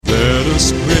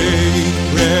us break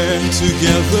bread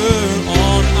together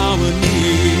on our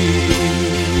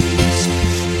knees.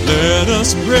 Let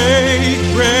us break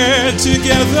bread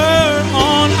together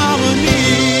on our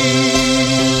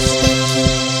knees.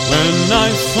 When I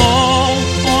fall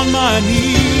on my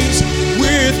knees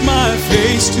with my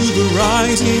face to the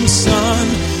rising sun,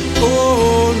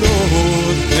 oh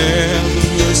Lord, have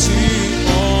mercy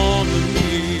on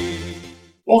me.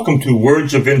 Welcome to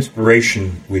Words of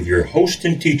Inspiration with your host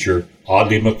and teacher,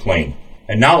 Audley McLean.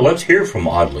 And now let's hear from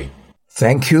Audley.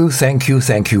 Thank you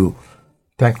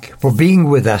for being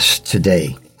with us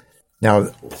today. Now,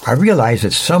 I realize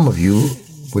that some of you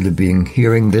would have been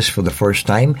hearing this for the first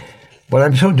time, but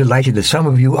I'm so delighted that some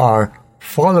of you are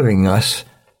following us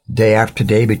day after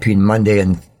day between Monday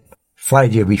and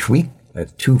Friday of each week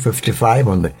at 2:55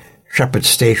 on the Shepherd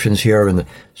stations here in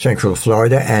Central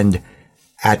Florida and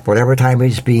at whatever time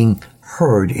it's being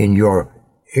heard in your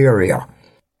area.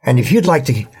 And if you'd like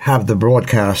to have the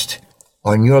broadcast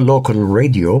on your local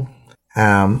radio,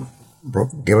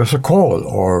 give us a call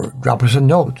or drop us a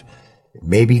note.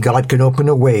 Maybe God can open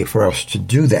a way for us to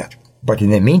do that. But in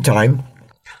the meantime,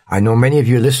 I know many of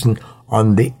you listen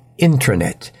on the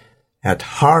internet at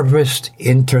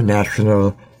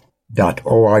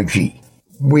harvestinternational.org.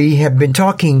 We have been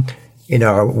talking in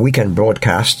our weekend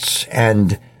broadcasts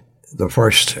and the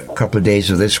first couple of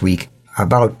days of this week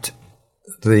about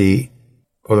the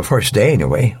first day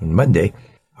anyway, on Monday,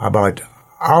 about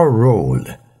our role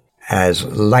as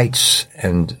lights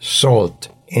and salt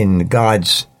in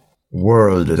God's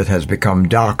world that has become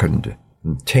darkened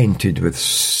and tainted with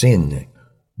sin.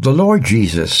 The Lord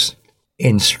Jesus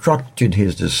instructed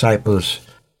his disciples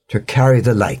to carry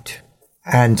the light.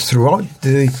 And throughout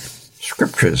the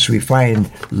scriptures, we find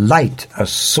light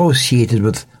associated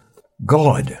with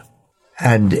God.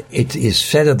 And it is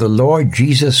said of the Lord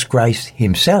Jesus Christ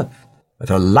himself that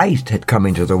a light had come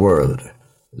into the world.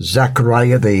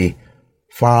 Zechariah, the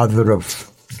father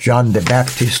of John the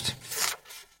Baptist,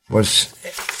 was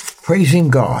praising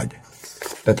God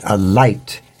that a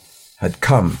light had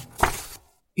come.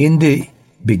 In the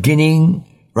beginning,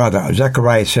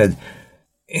 Zechariah said,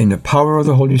 in the power of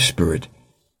the Holy Spirit,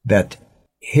 that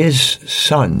his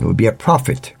son would be a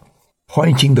prophet,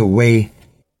 pointing the way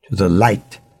to the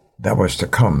light that was to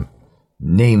come,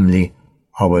 namely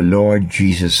our Lord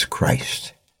Jesus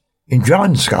Christ. In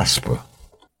John's Gospel,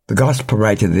 the Gospel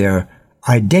writer there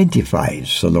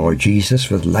identifies the Lord Jesus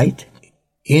with light.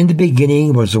 In the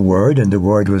beginning was the Word, and the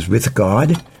Word was with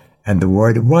God, and the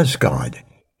Word was God.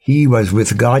 He was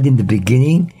with God in the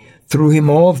beginning. Through him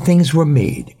all things were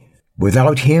made.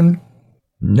 Without him,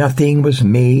 nothing was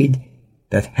made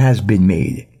that has been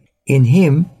made. In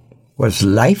him was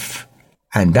life,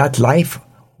 and that life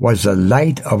was the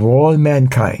light of all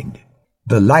mankind.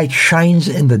 The light shines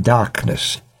in the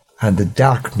darkness, and the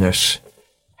darkness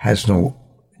has no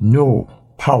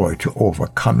power to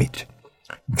overcome it.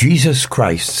 Jesus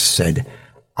Christ said,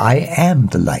 I am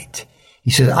the light.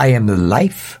 He said, I am the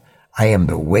life, I am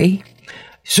the way.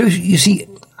 So you see,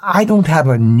 I don't have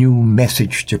a new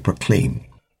message to proclaim.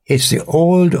 It's the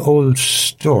old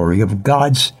story of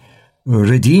God's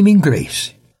redeeming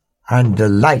grace and the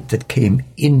light that came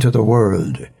into the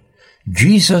world.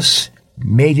 Jesus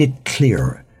made it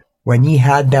clear when he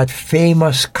had that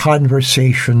famous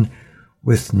conversation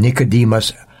with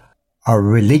Nicodemus, a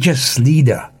religious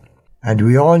leader. And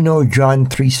we all know John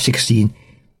 3:16,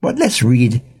 but let's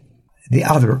read the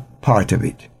other part of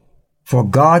it. For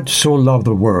God so loved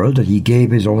the world that he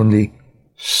gave his only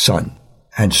Son,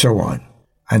 and so on.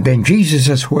 And then Jesus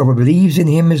says, whoever believes in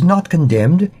him is not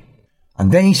condemned.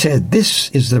 And then he said, this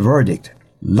is the verdict.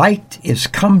 Light is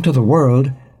come to the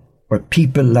world, but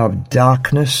people love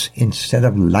darkness instead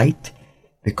of light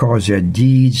because their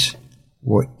deeds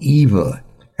were evil.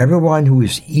 Everyone who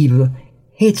is evil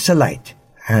hates the light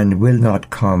and will not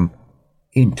come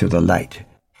into the light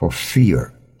for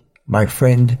fear. My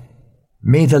friend,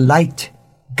 may the light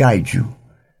guide you.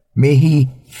 May he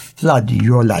flood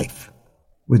your life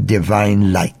with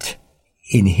divine light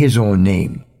in his own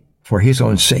name, for his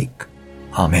own sake.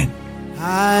 Amen.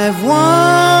 I've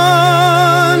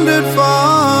wandered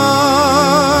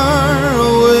far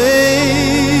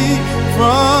away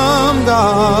from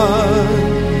God.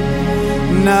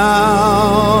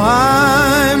 Now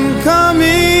I'm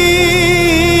coming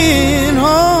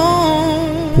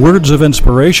home. Words of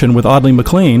Inspiration with Audley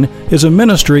McLean is a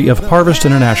ministry of Harvest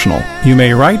International. You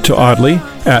may write to Audley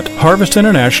at Harvest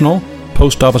International,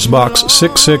 Post Office Box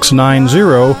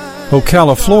 6690,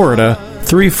 Ocala, Florida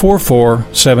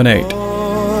 34478.